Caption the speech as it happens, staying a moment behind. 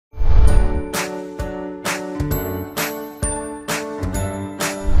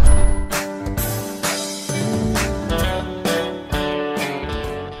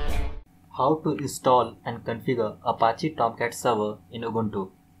How to install and configure Apache Tomcat server in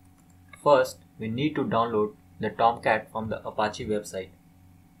Ubuntu. First, we need to download the Tomcat from the Apache website.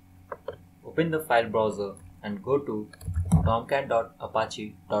 Open the file browser and go to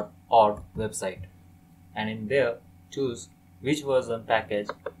tomcat.apache.org website, and in there choose which version package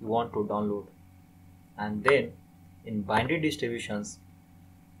you want to download, and then in binary distributions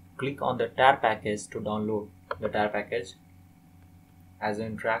click on the tar package to download the tar package. As you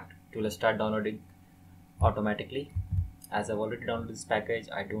interact, it will start downloading automatically. As I've already downloaded this package,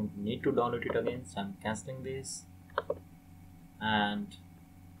 I don't need to download it again, so I'm cancelling this. And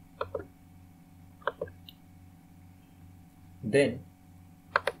then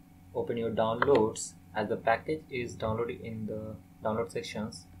open your downloads. As the package is downloaded in the download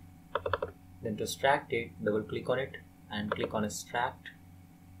sections, then to extract it, double click on it and click on extract,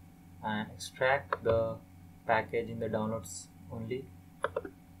 and extract the package in the downloads only.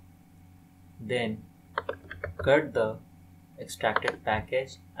 Then cut the extracted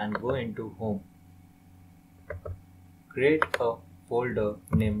package and go into home. Create a folder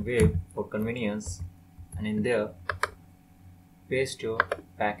named web for convenience, and in there paste your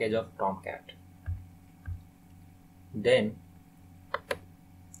package of Tomcat. Then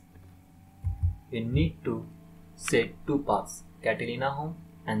you need to set two paths, Catalina home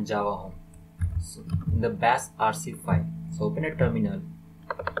and Java home, so in the bash rc file. So open a terminal,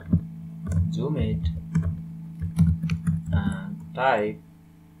 zoom it, and type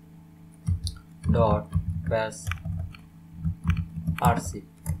 .bash rc.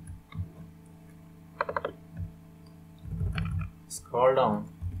 Scroll down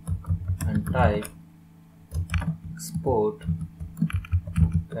and type export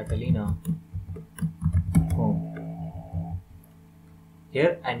Catalina home.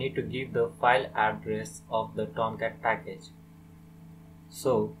 Here I need to give the file address of the Tomcat package.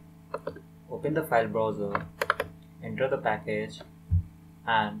 So open the file browser, enter the package,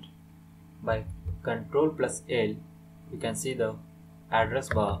 and by Ctrl+L you can see the address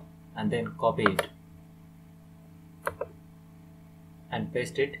bar, and then copy it and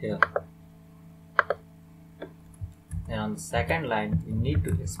paste it here. And on the second line we need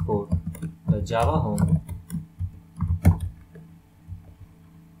to export the Java home.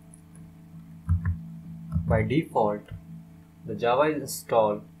 By default, the Java is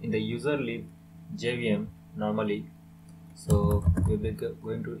installed in the user lib JVM normally, so we'll be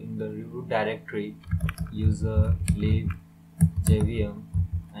going to in the root directory user lib JVM,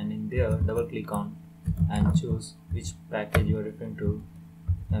 and in there double click on and choose which package you are referring to.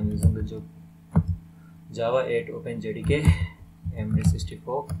 I'm using the Java 8 OpenJDK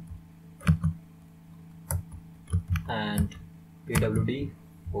MD64 and pwd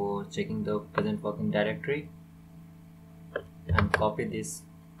for checking the present working directory, and copy this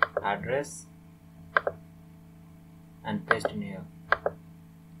address and paste in here.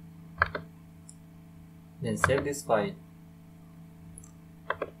 Then save this file,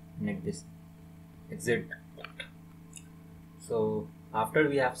 make this exit. So after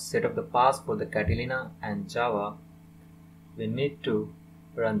we have set up the paths for the Catalina and Java, we need to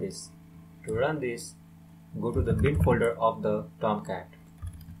run this. To run this, go to the bin folder of the Tomcat,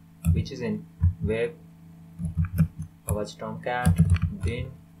 which is in web Apache Tomcat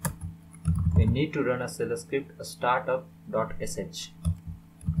bin. We need to run a shell script, a startup.sh.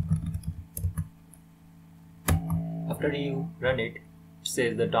 After you run it, it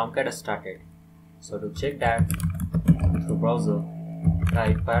says the Tomcat has started. So to check that, through browser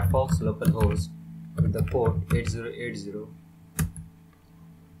type Firefox localhost with the port 8080.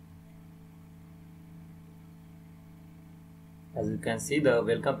 As you can see, the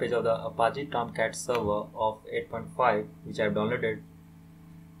welcome page of the Apache Tomcat server of 8.5 which I have downloaded,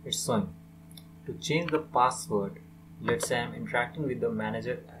 it's showing. To change the password, let's say I am interacting with the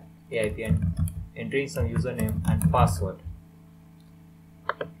manager AIP and entering some username and password.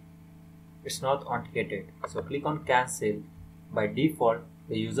 It's not authenticated, so click on cancel. By default,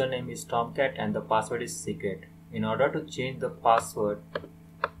 the username is Tomcat and the password is secret. In order to change the password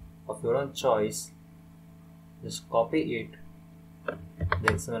of your own choice, just copy it,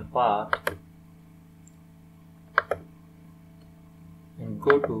 the XML part, and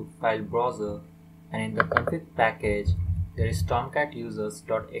go to file browser, and in the config package there is tomcat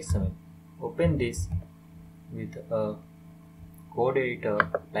users.xml. Open this with a code editor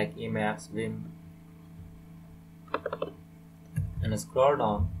like Emacs, Vim, and scroll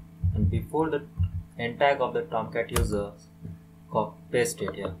down, and before the end tag of the Tomcat users, paste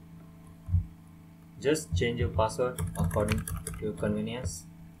it here. Just change your password according to your convenience.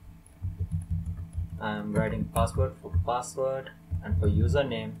 I am writing password for password, and for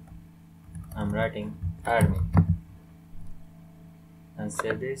username I'm writing admin and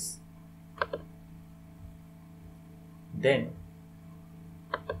save this. Then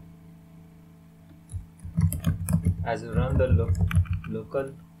as you run the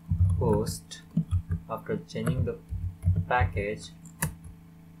local host after changing the package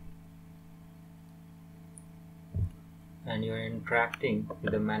and you're interacting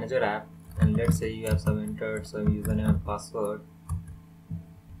with the manager app, and let's say you have entered some username and password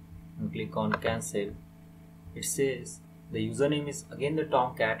and click on cancel, it says the username is again the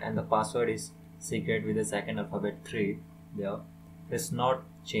Tomcat and the password is secret with the second alphabet 3 there. It's not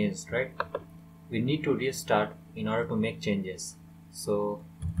changed, right? We need to restart in order to make changes. So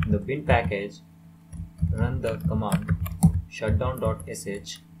in the bin package, run the command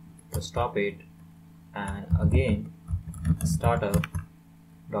shutdown.sh to stop it, and again startup.sh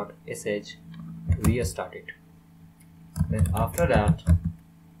to restart it. Then after that,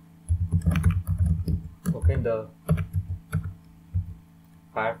 open the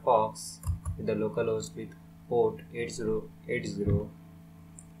Firefox with the localhost with port 8080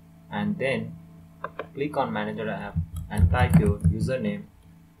 and then click on manager app and type your username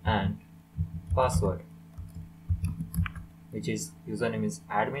and password, which is username is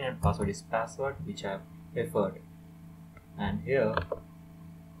admin and password is password, which I have referred, and here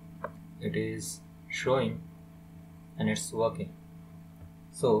it is showing and it's working.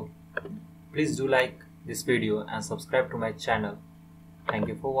 So please do like this video and subscribe to my channel. Thank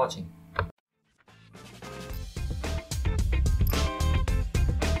you for watching.